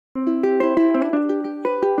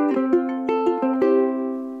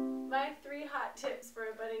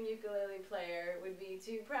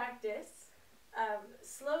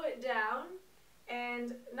it down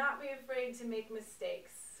and not be afraid to make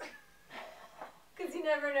mistakes. Because you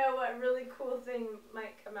never know what really cool thing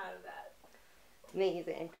might come out of that.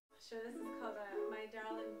 Amazing. So this is called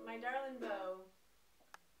My Darling Beau.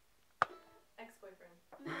 Ex-boyfriend.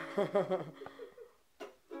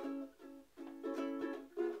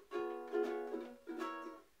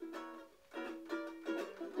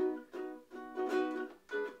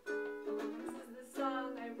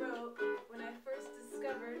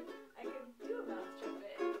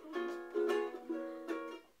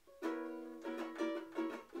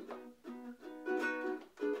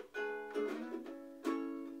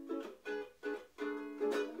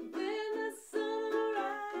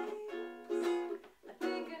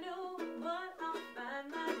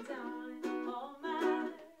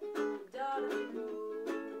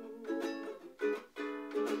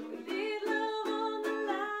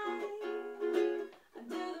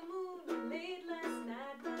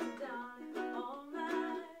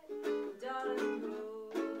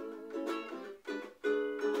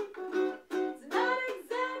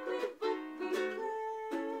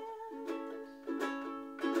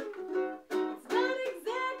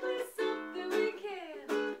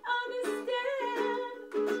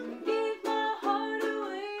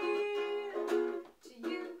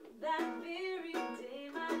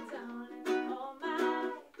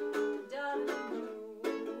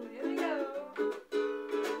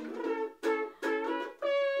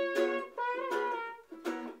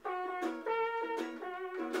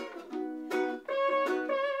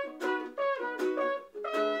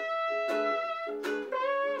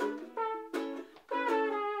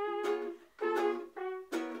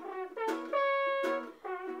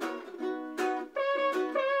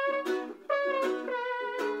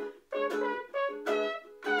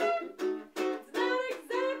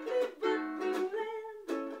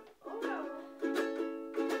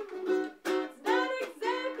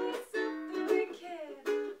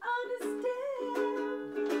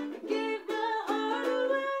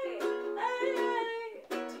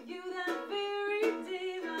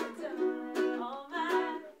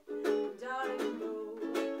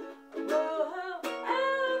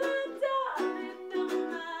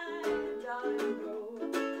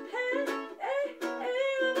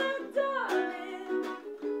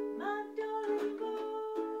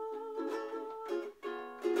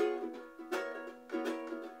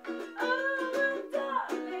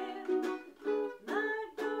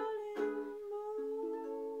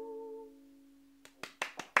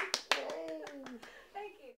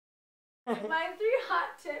 My 3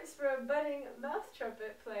 hot tips for a budding mouth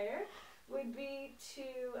trumpet player would be to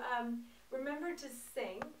remember to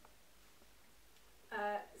sing,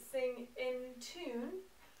 sing in tune,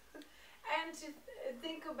 and to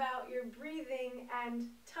think about your breathing and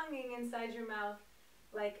tonguing inside your mouth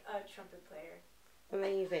like a trumpet player.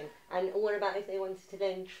 Amazing. And what about if they wanted to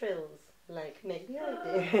learn trills? Like maybe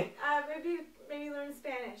I do. Maybe learn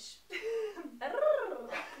Spanish.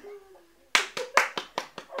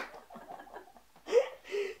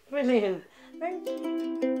 Brilliant. Thank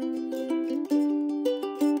you.